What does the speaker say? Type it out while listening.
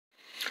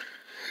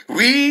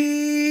Wheeler,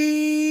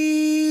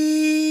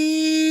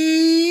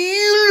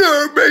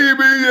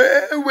 baby,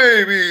 yeah,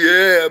 baby,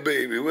 yeah,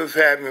 baby. What's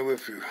happening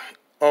with you?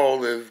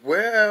 All is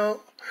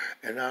well,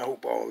 and I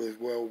hope all is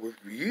well with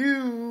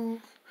you,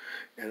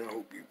 and I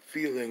hope you're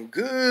feeling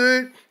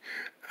good.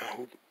 I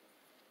hope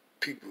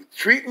people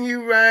treating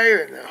you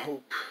right, and I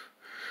hope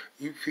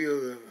you feel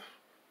the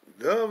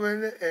love in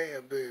the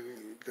air,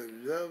 baby. The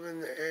love in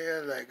the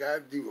air like I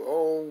do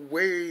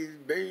always,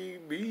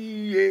 baby,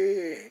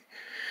 yeah.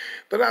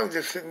 But I was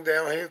just sitting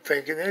down here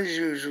thinking, as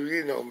usual,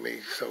 you know me,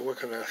 so what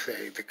can I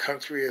say? The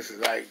country is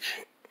like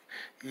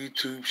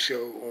YouTube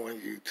show on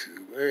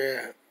YouTube.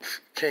 Yeah,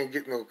 can't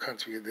get no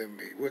countryer than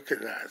me. What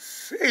can I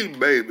say,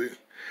 baby?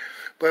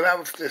 But I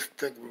was just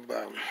thinking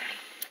about,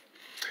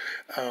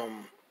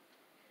 um,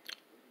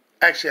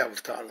 actually I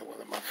was talking to one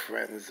of my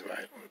friends,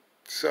 right?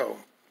 So,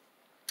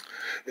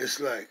 it's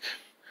like,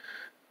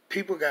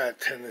 people got a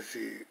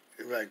tendency,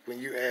 like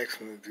when you ask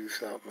them to do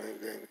something,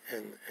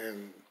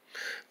 and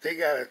they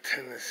got a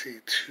tendency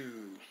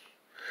to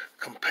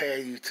compare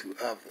you to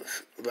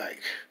others.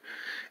 Like,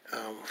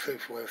 say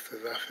for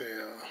instance, I say,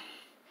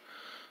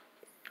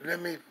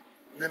 let me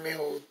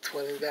hold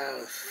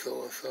 $20,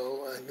 so and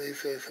so, and they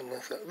say something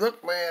else.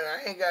 Look, man,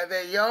 I ain't got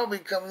that. Y'all be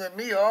coming at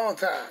me all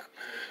the time.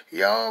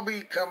 Y'all be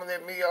coming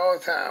at me all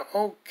the time.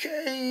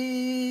 Okay,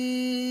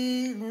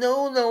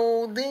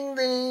 no, ding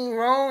ding,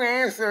 wrong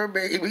answer,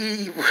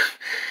 baby.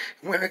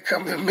 When it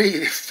comes to me,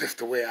 it's just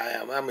the way I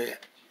am. I mean,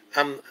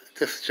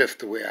 this is just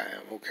the way I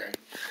am. Okay.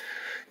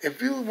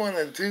 If you want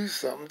to do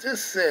something,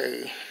 just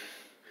say,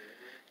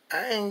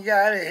 I ain't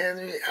got it,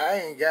 Henry. I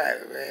ain't got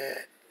it,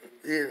 man.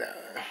 You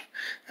know,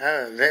 I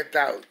done left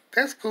out.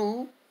 That's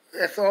cool.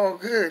 That's all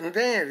good and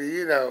dandy,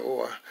 you know.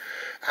 Or,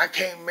 I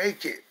can't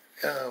make it.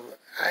 I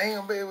ain't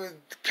gonna be able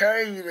to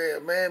carry you there,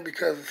 man,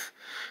 because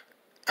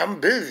I'm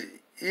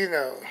busy, you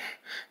know.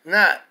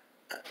 Not,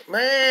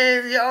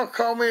 man, y'all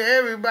call me,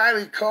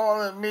 everybody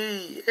calling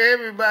me.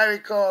 Everybody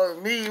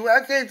calling me.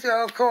 Why can't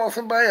y'all call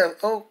somebody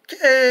else?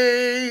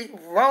 Okay,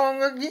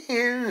 wrong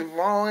again.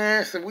 Wrong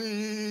answer. We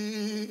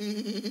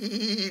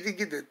to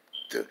get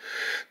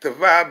the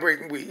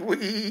vibrating we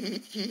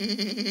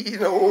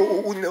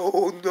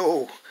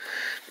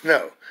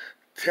no.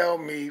 Tell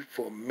me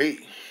for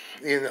me,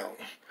 you know.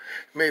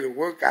 May the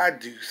work I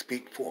do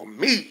speak for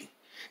me.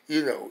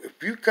 You know,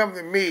 if you come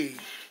to me,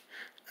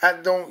 I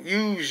don't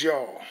use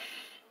y'all.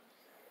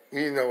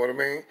 You know what I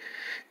mean?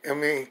 I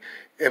mean,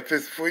 if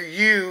it's for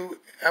you,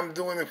 I'm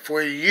doing it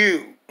for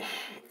you.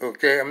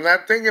 Okay? I'm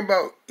not thinking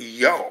about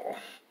y'all.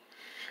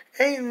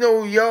 Ain't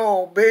no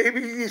y'all,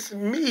 baby. It's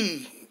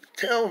me.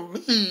 Tell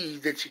me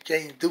that you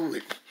can't do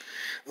it.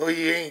 Or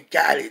you ain't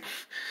got it.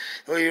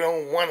 Or you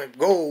don't want to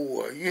go.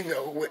 Or, you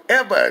know,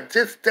 whatever.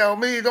 Just tell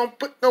me. Don't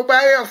put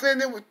nobody else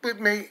in it with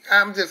me.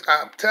 I'm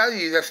telling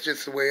you, that's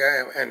just the way I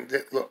am. And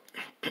look,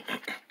 let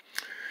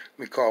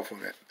me call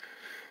from that.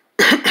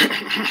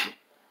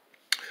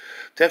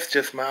 That's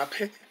just my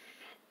opinion.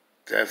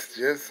 That's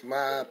just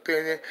my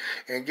opinion.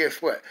 And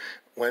guess what?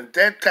 When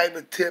that type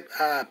of tip,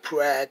 I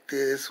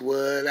practice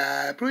what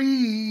I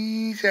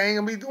preach. I ain't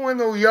gonna be doing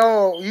no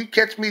y'all. You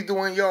catch me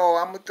doing y'all,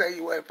 I'm gonna tell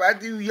you what. If I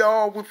do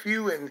y'all with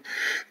you and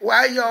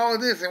why y'all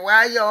this and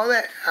why y'all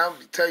that, I'm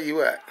gonna tell you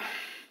what.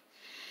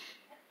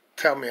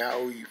 Tell me I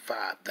owe you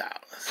 $5.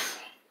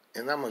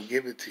 And I'm gonna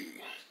give it to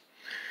you.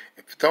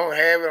 If you don't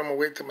have it, I'm going to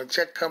wait till my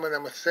check comes and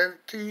I'm going to send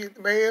it to you in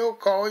the mail,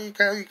 call you,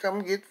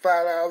 come get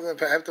 $5. And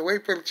if I have to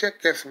wait for the check,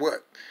 guess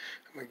what?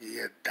 I'm going to give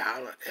you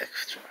 $1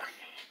 extra.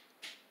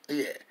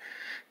 Yeah.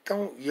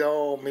 Don't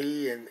y'all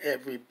me and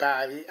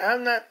everybody.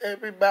 I'm not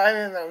everybody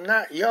and I'm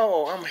not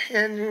y'all. I'm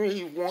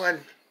Henry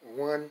one,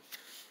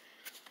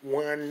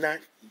 not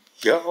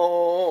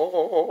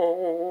y'all.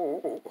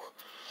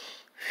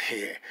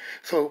 Yeah.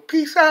 So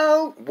peace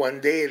out. One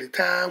day at a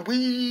time.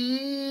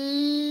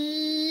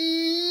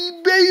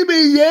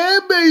 Baby, yeah,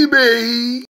 baby.